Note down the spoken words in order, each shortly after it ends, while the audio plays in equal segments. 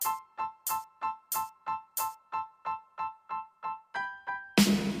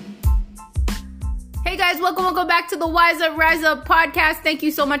guys, welcome back to the Wise Up Rise Up podcast. Thank you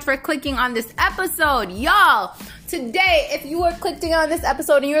so much for clicking on this episode. Y'all, today, if you were clicking on this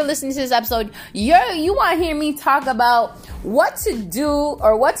episode and you're listening to this episode, you want to hear me talk about what to do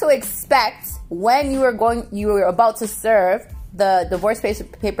or what to expect when you are about to serve the divorce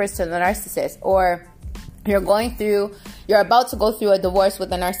papers to the narcissist, or you're about to go through a divorce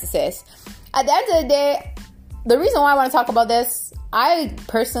with a narcissist. At the end of the day, the reason why I want to talk about this, I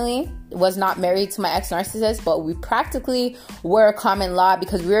personally was not married to my ex-narcissist, but we practically were common law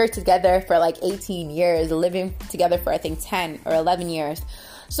because we were together for like 18 years, living together for I think 10 or 11 years.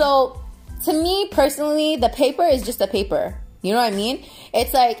 So to me personally, the paper is just a paper. You know what I mean?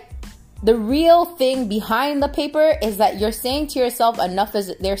 It's like the real thing behind the paper is that you're saying to yourself,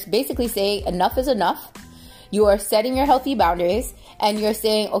 they're basically saying enough is enough. You are setting your healthy boundaries and you're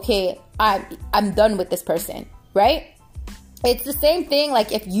saying, okay, I'm done with this person, right? It's the same thing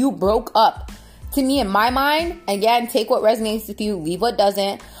like if you broke up. To me, in my mind, again, take what resonates with you, leave what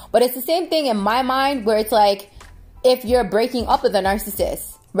doesn't. But it's the same thing in my mind where it's like if you're breaking up with a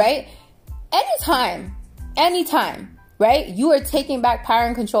narcissist, right? Anytime, right? You are taking back power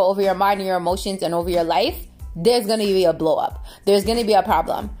and control over your mind and your emotions and over your life. There's going to be a blow up. There's going to be a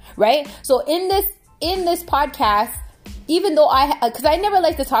problem, right? So in this podcast, even though because I never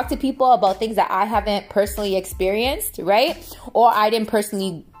like to talk to people about things that I haven't personally experienced, right? Or I didn't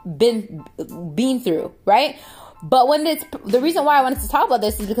personally been through, right? But the reason why I wanted to talk about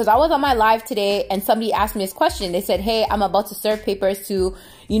this is because I was on my live today and somebody asked me this question. They said, hey, I'm about to serve papers to,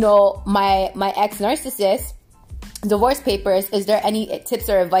 my ex-narcissist, divorce papers. Is there any tips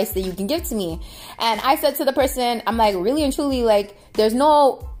or advice that you can give to me? And I said to the person, I'm like, really and truly, like, there's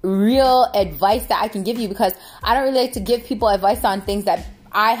no real advice that I can give you because I don't really like to give people advice on things that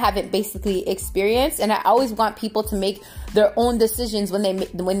I haven't basically experienced. And I always want people to make their own decisions when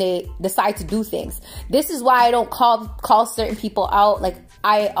they decide to do things. This is why I don't call certain people out. Like,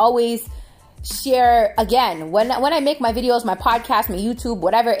 I always share, again, when I make my videos, my podcast, my YouTube,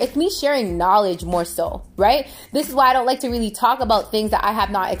 whatever, it's me sharing knowledge more so, right? This is why I don't like to really talk about things that I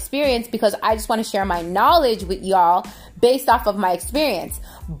have not experienced, because I just want to share my knowledge with y'all based off of my experience.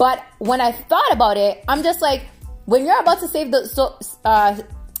 But when I thought about it, I'm just like, when you're about to serve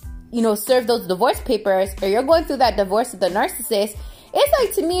those divorce papers, or you're going through that divorce with the narcissist, it's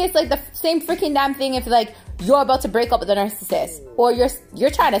like, to me, it's like the same freaking damn thing if like you're about to break up with the narcissist, or you're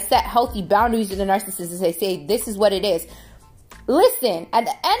trying to set healthy boundaries with the narcissist and say this is what it is. Listen, at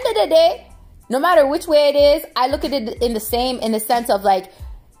the end of the day, no matter which way it is, I look at it in the sense of like,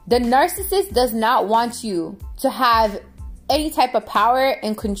 the narcissist does not want you to have any type of power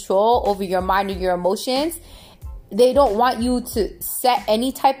and control over your mind or your emotions. They don't want you to set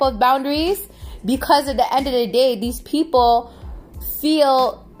any type of boundaries, because at the end of the day, these people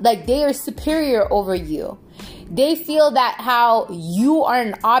feel like they are superior over you. They feel that how you are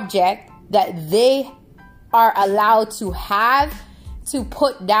an object that they are allowed to have to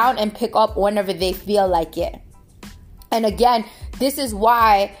put down and pick up whenever they feel like it. And again, this is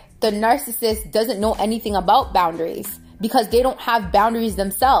why the narcissist doesn't know anything about boundaries, because they don't have boundaries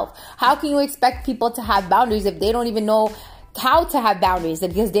themselves. How can you expect people to have boundaries if they don't even know how to have boundaries,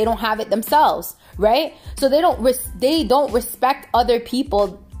 because they don't have it themselves, right? So they don't respect other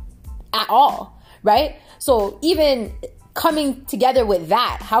people at all, right? So even coming together with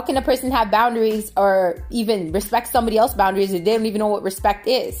that, how can a person have boundaries or even respect somebody else's boundaries if they don't even know what respect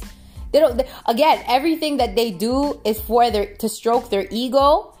is? Again, everything that they do is to stroke their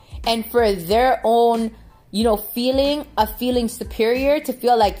ego and for their own, feeling superior, to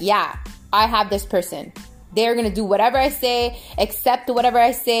feel like, yeah, I have this person. They're going to do whatever I say, accept whatever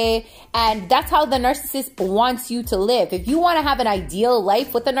I say. And that's how the narcissist wants you to live. If you want to have an ideal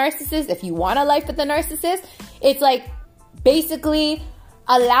life with a narcissist, if you want a life with a narcissist, it's like basically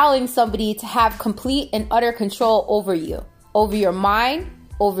allowing somebody to have complete and utter control over you, over your mind,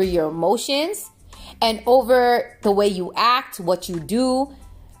 over your emotions, and over the way you act, what you do.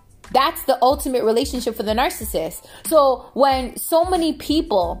 That's the ultimate relationship for the narcissist. So when so many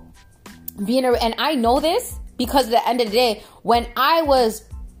people and I know this because at the end of the day, when I was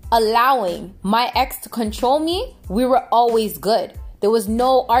allowing my ex to control me, we were always good. There was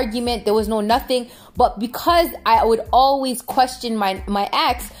no argument. There was no nothing. But because I would always question my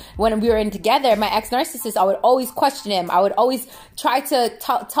ex when we were in together, my ex-narcissist, I would always question him. I would always try to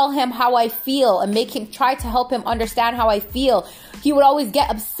tell him how I feel and try to help him understand how I feel. He would always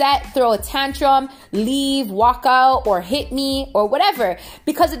get upset, throw a tantrum, leave, walk out, or hit me, or whatever.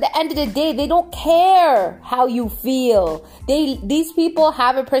 Because at the end of the day, they don't care how you feel. These people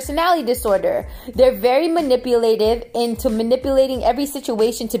have a personality disorder. They're very manipulative into manipulating every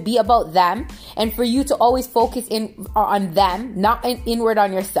situation to be about them and for for you to always focus on them, not inward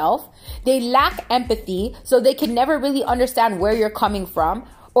on yourself. They lack empathy, so they can never really understand where you're coming from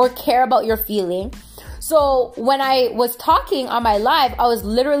or care about your feeling. So when I was talking on my live, I was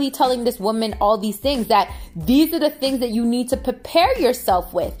literally telling this woman all these things, that these are the things that you need to prepare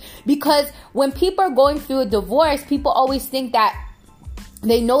yourself with. Because when people are going through a divorce, people always think that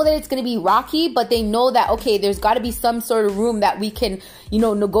they know that it's going to be rocky, but they know that, okay, there's got to be some sort of room that we can,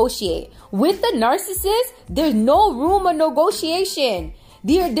 negotiate. With the narcissist, there's no room of negotiation.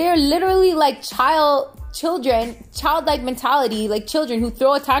 They're literally like childlike mentality, like children who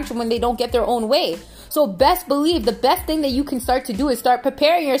throw a tantrum when they don't get their own way. So best believe the best thing that you can start to do is start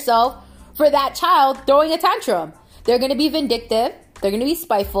preparing yourself for that child throwing a tantrum. They're going to be vindictive. They're going to be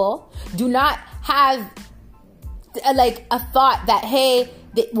spiteful. Do not have like a thought that, hey,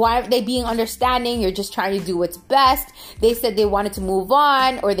 why aren't they being understanding? You're just trying to do what's best. They said they wanted to move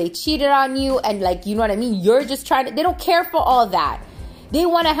on, or they cheated on you, and like, you know what I mean? You're just trying to, they don't care for all that. They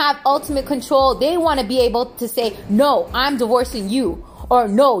want to have ultimate control. They want to be able to say, no, I'm divorcing you. Or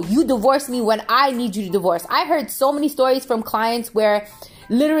no, you divorce me when I need you to divorce. I heard so many stories from clients where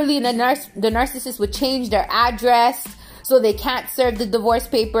literally the narcissist would change their address so they can't serve the divorce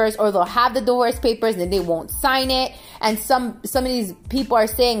papers, or they'll have the divorce papers and they won't sign it. And some of these people are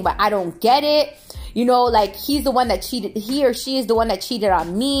saying, but I don't get it. Like he's the one that cheated, he or she is the one that cheated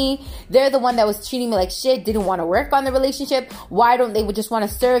on me. They're the one that was treating me like shit, didn't want to work on the relationship. Why don't they just want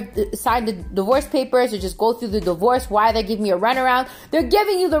to sign the divorce papers or just go through the divorce? Why they give me a runaround? They're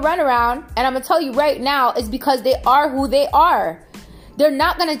giving you the runaround. And I'm going to tell you right now, it's because they are who they are. They're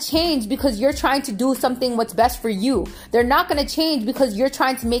not going to change because you're trying to do something what's best for you. They're not going to change because you're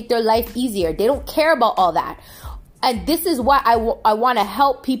trying to make their life easier. They don't care about all that. And this is why I want to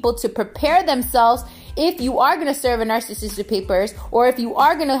help people to prepare themselves. If you are going to serve a narcissist with papers, or if you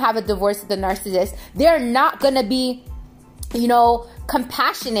are going to have a divorce with the narcissist, they're not going to be,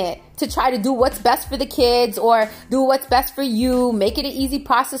 compassionate to try to do what's best for the kids or do what's best for you, make it an easy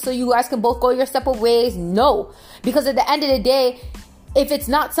process so you guys can both go your separate ways. No, because at the end of the day, if it's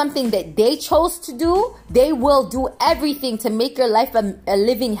not something that they chose to do, they will do everything to make your life a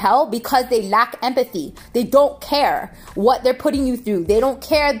living hell, because they lack empathy. They don't care what they're putting you through. They don't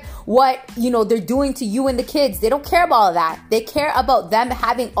care what, they're doing to you and the kids. They don't care about all that. They care about them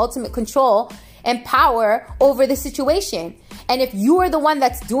having ultimate control and power over the situation. And if you are the one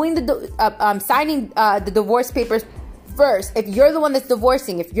that's doing signing the divorce papers first, if you're the one that's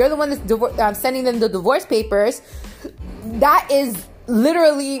divorcing, if you're the one that's sending them the divorce papers, that is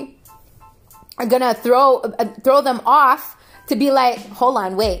literally gonna throw them off to be like, hold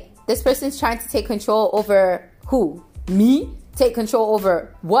on, wait, this person's trying to take control over who? Me? Take control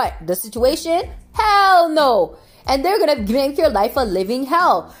over what? The situation? Hell no. And they're gonna make your life a living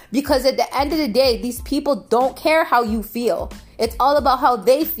hell, because at the end of the day, these people don't care how you feel. It's all about how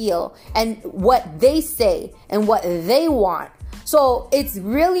they feel and what they say and what they want. So it's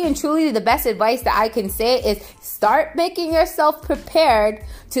really and truly the best advice that I can say is start making yourself prepared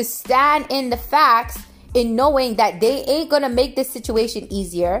to stand in the facts, in knowing that they ain't going to make this situation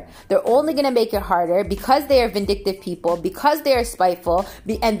easier. They're only going to make it harder, because they are vindictive people, because they are spiteful,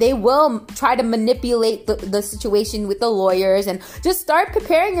 and they will try to manipulate the situation with the lawyers. And just start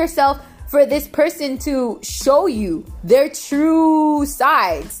preparing yourself for this person to show you their true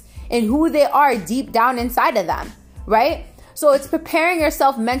sides and who they are deep down inside of them, right? So it's preparing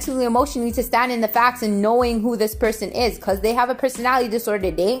yourself mentally, emotionally to stand in the facts and knowing who this person is, because they have a personality disorder.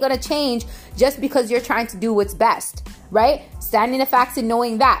 They ain't going to change just because you're trying to do what's best, right? Stand in the facts and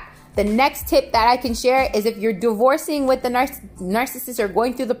knowing that. The next tip that I can share is, if you're divorcing with the narcissist or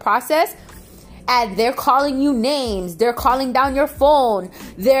going through the process, and they're calling you names, they're calling down your phone,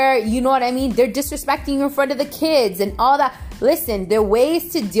 they're disrespecting you in front of the kids and all that. Listen, there are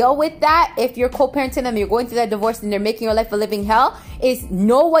ways to deal with that. If you're co-parenting them, you're going through that divorce and they're making your life a living hell, is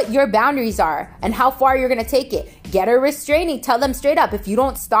know what your boundaries are and how far you're going to take it. Get a restraining. Tell them straight up, if you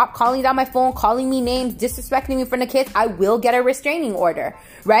don't stop calling down my phone, calling me names, disrespecting me in front of kids, I will get a restraining order,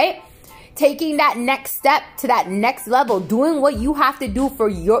 right? Taking that next step to that next level, doing what you have to do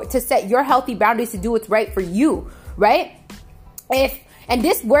to set your healthy boundaries, to do what's right for you, right? And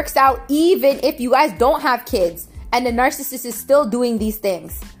this works out even if you guys don't have kids and the narcissist is still doing these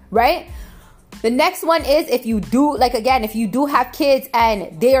things, right? The next one is, if you do have kids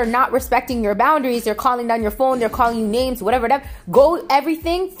and they are not respecting your boundaries, they're calling down your phone, they're calling you names, whatever, go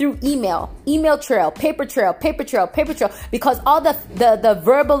everything through email trail, paper trail, because all the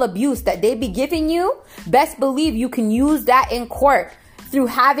verbal abuse that they be giving you, best believe you can use that in court through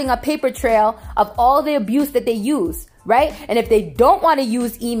having a paper trail of all the abuse that they use, right? And if they don't want to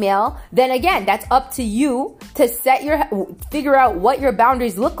use email, then again, that's up to you to figure out what your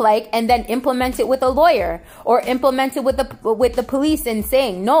boundaries look like, and then implement it with a lawyer, or implement it with the police and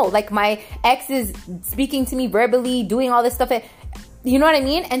saying, no, like my ex is speaking to me verbally, doing all this stuff. You know what I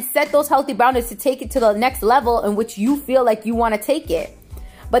mean? And set those healthy boundaries to take it to the next level in which you feel like you want to take it.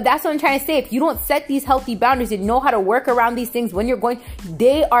 But that's what I'm trying to say. If you don't set these healthy boundaries and know how to work around these things when you're going,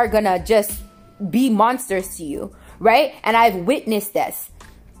 they are gonna just be monsters to you, right? And I've witnessed this.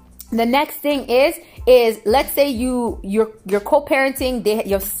 The next thing is let's say you're co-parenting,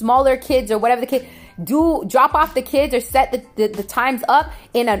 you have smaller kids or whatever the case, drop off the kids or set the times up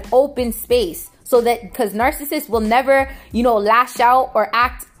in an open space, so that, because narcissists will never, lash out or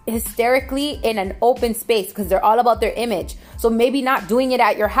act hysterically in an open space, because they're all about their image. So maybe not doing it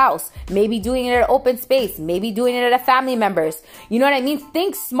at your house, maybe doing it at an open space, maybe doing it at a family member's. You know what I mean?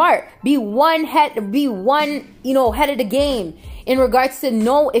 Think smart. Be one head of the game in regards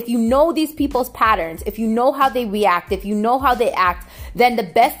to if you know these people's patterns, if you know how they react, if you know how they act, then the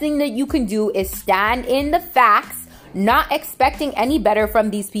best thing that you can do is stand in the facts, not expecting any better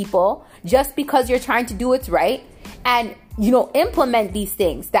from these people just because you're trying to do what's right, and implement these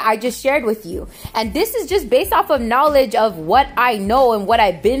things that I just shared with you. And this is just based off of knowledge of what I know and what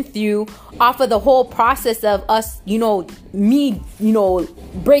I've been through off of the whole process of us, me,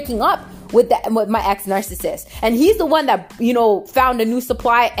 breaking up with my ex narcissist. And he's the one that, found a new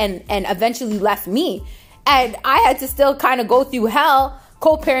supply and eventually left me. And I had to still kind of go through hell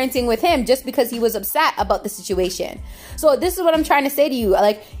co-parenting with him just because he was upset about the situation. So this is what I'm trying to say to you.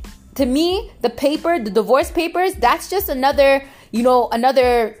 Like, to me, the divorce papers, that's just another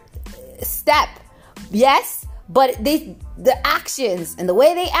step. Yes, but the actions and the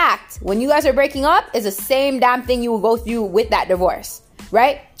way they act when you guys are breaking up is the same damn thing you will go through with that divorce,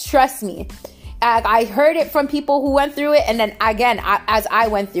 right? Trust me. I heard it from people who went through it, and then again, as I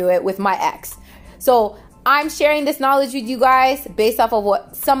went through it with my ex. So I'm sharing this knowledge with you guys based off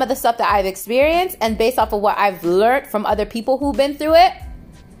of some of the stuff that I've experienced, and based off of what I've learned from other people who've been through it.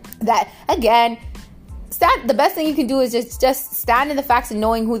 That, again, the best thing you can do is just stand in the facts and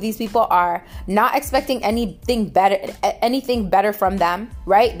knowing who these people are, not expecting anything better from them,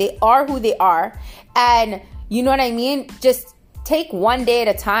 right? They are who they are. And you know what I mean? Just take one day at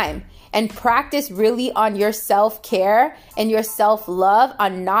a time and practice really on your self-care and your self-love,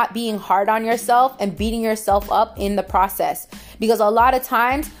 on not being hard on yourself and beating yourself up in the process. Because a lot of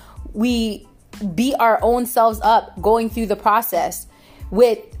times we beat our own selves up going through the process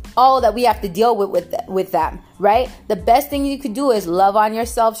with all that we have to deal with them, right? The best thing you could do is love on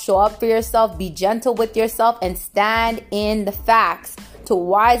yourself, show up for yourself, be gentle with yourself, and stand in the facts to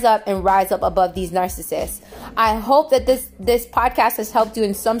wise up and rise up above these narcissists. I hope that this podcast has helped you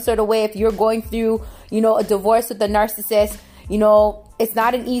in some sort of way. If you're going through, a divorce with a narcissist, it's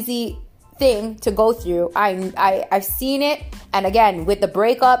not an easy thing to go through. I've seen it. And again, with the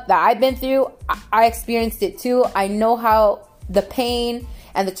breakup that I've been through, I experienced it too. I know how the pain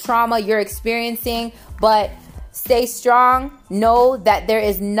and the trauma you're experiencing, but stay strong. Know that there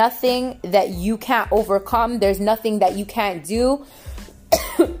is nothing that you can't overcome. There's nothing that you can't do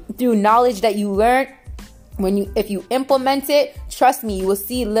through knowledge that you learned. If you implement it, trust me, you will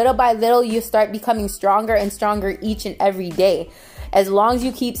see little by little, you start becoming stronger and stronger each and every day. As long as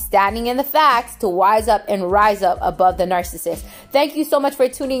you keep standing in the facts to wise up and rise up above the narcissist. Thank you so much for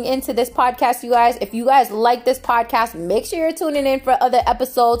tuning into this podcast, you guys. If you guys like this podcast, make sure you're tuning in for other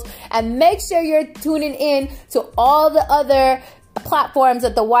episodes, and make sure you're tuning in to all the other platforms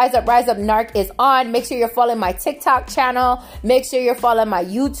that the Wise Up Rise Up Narc is on. Make sure you're following my TikTok channel. Make sure you're following my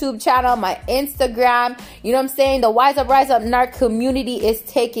YouTube channel, my Instagram. You know what I'm saying? The Wise Up Rise Up Narc community is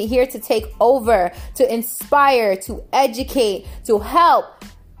here to take over, to inspire, to educate, to help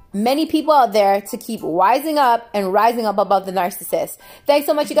many people out there to keep wising up and rising up above the narcissist. Thanks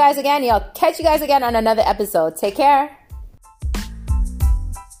so much, you guys, again. I'll catch you guys again on another episode. Take care.